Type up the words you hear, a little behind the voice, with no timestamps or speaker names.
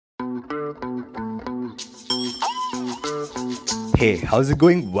Hey, how's it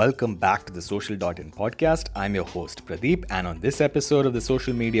going? Welcome back to the Social.in podcast. I'm your host Pradeep, and on this episode of the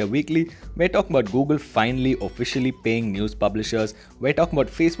Social Media Weekly, we're talking about Google finally officially paying news publishers. We're talking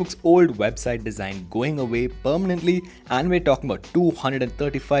about Facebook's old website design going away permanently, and we're talking about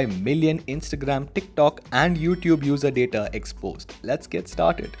 235 million Instagram, TikTok, and YouTube user data exposed. Let's get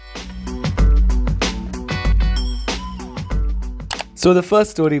started. So the first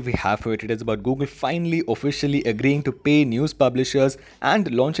story we have for you today is about Google finally officially agreeing to pay news publishers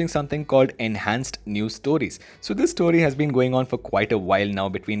and launching something called Enhanced News Stories. So this story has been going on for quite a while now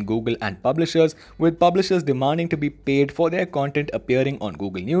between Google and publishers, with publishers demanding to be paid for their content appearing on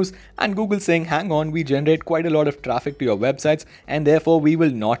Google News, and Google saying, hang on, we generate quite a lot of traffic to your websites and therefore we will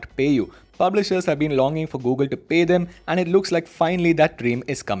not pay you. Publishers have been longing for Google to pay them, and it looks like finally that dream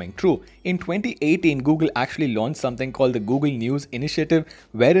is coming true. In 2018, Google actually launched something called the Google News Initiative,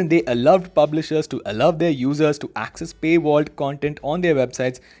 wherein they allowed publishers to allow their users to access paywalled content on their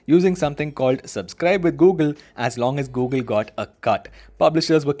websites using something called Subscribe with Google, as long as Google got a cut.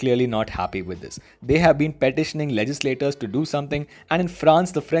 Publishers were clearly not happy with this. They have been petitioning legislators to do something, and in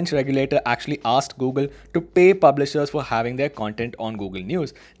France, the French regulator actually asked Google to pay publishers for having their content on Google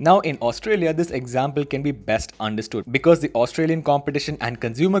News. Now in Australia, this example can be best understood because the Australian Competition and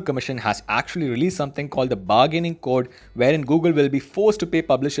Consumer Commission has actually released something called the bargaining code, wherein Google will be forced to pay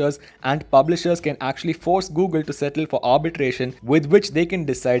publishers, and publishers can actually force Google to settle for arbitration with which they can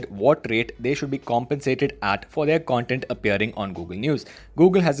decide what rate they should be compensated at for their content appearing on Google News.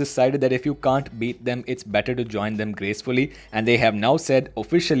 Google has decided that if you can't beat them, it's better to join them gracefully, and they have now said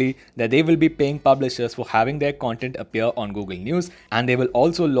officially that they will be paying publishers for having their content appear on Google News, and they will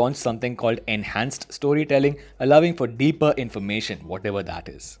also launch something called enhanced storytelling, allowing for deeper information, whatever that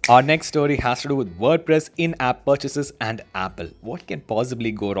is. Our next story has to do with WordPress, in-app purchases, and Apple. What can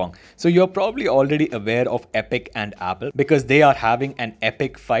possibly go wrong? So you're probably already aware of Epic and Apple because they are having an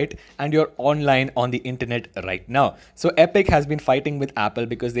epic fight, and you're online on the internet right now. So Epic has been fighting with Apple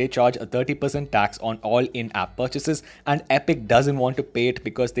because they charge a 30% tax on all in-app purchases, and Epic doesn't want to pay it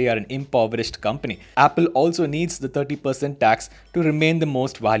because they are an impoverished company. Apple also needs the 30% tax to remain the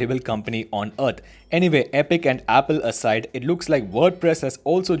most valuable company on earth. Anyway, Epic and Apple aside, it looks like WordPress has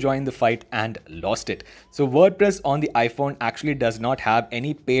also joined the fight and lost it. So WordPress on the iPhone actually does not have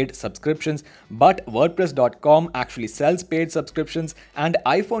any paid subscriptions, but WordPress.com actually sells paid subscriptions, and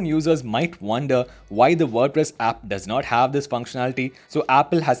iPhone users might wonder why the WordPress app does not have this functionality. So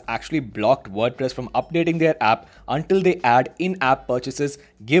Apple has actually blocked WordPress from updating their app until they add in-app purchases,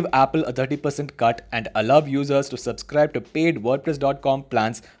 give Apple a 30% cut, and allow users to subscribe to paid WordPress.com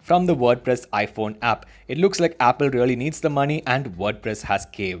plans from the WordPress iPhone app. It looks like Apple really needs the money, and WordPress has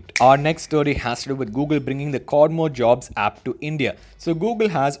caved. Our next story has to do with Google bringing the Cosmo Jobs app to India. So Google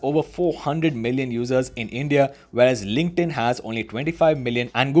has over 400 million users in India, whereas LinkedIn has only 25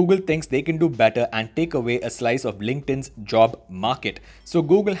 million, and Google thinks they can do better and take away a slice of LinkedIn's job market. So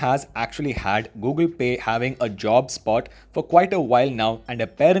Google has actually had Google Pay having a job spot for quite a while now, and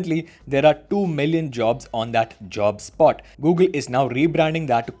apparently there are 2 million jobs on that job spot. Google is now rebranding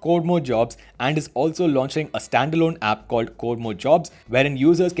that to Cosmo Jobs and is also launching a standalone app called Cosmo Jobs, wherein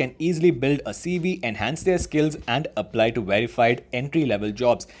users can easily build a CV, enhance their skills, and apply to verified entry-level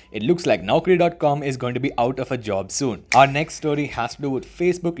jobs. It looks like Naukri.com is going to be out of a job soon. Our next story has to do with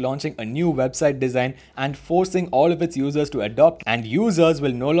Facebook launching a new website design and forcing all of its users to adopt, and users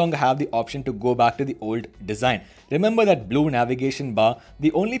will no longer have the option to go back to the old design. Remember that blue navigation bar?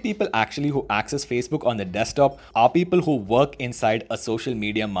 The only people actually who access Facebook on the desktop are people who work inside a social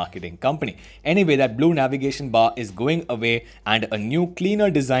media marketing company. Anyway, that blue navigation bar is going away, and a new cleaner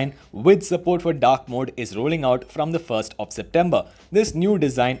design with support for dark mode is rolling out from the 1st of September. This new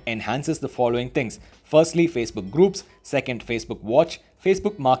design enhances the following things. Firstly, Facebook Groups. Second, Facebook Watch,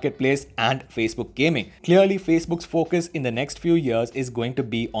 Facebook Marketplace, and Facebook Gaming. Clearly, Facebook's focus in the next few years is going to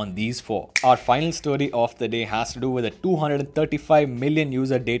be on these four. Our final story of the day has to do with a 235 million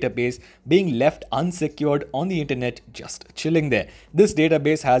user database being left unsecured on the internet, just chilling there. This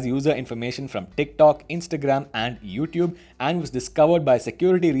database has user information from TikTok, Instagram, and YouTube, and was discovered by a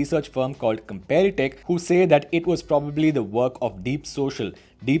security research firm called Comparitech, who say that it was probably the work of Deep Social.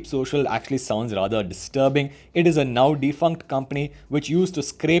 Deep Social actually sounds rather disturbing. It is a now defunct company which used to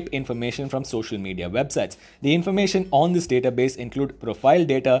scrape information from social media websites. The information on this database include profile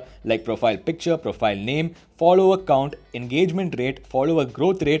data like profile picture, profile name, follower count, engagement rate, follower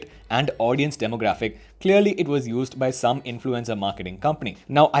growth rate, and audience demographic. Clearly, it was used by some influencer marketing company.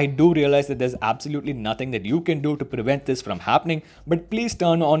 Now, I do realize that there's absolutely nothing that you can do to prevent this from happening, but please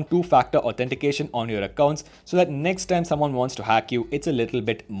turn on two-factor authentication on your accounts so that next time someone wants to hack you, it's a little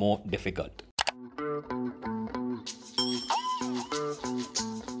bit more difficult.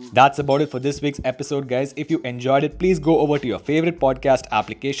 That's about it for this week's episode, guys. If you enjoyed it, please go over to your favorite podcast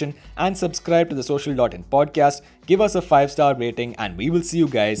application and subscribe to the Social.in podcast. Give us a 5-star rating, and we will see you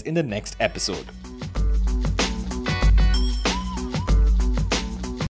guys in the next episode.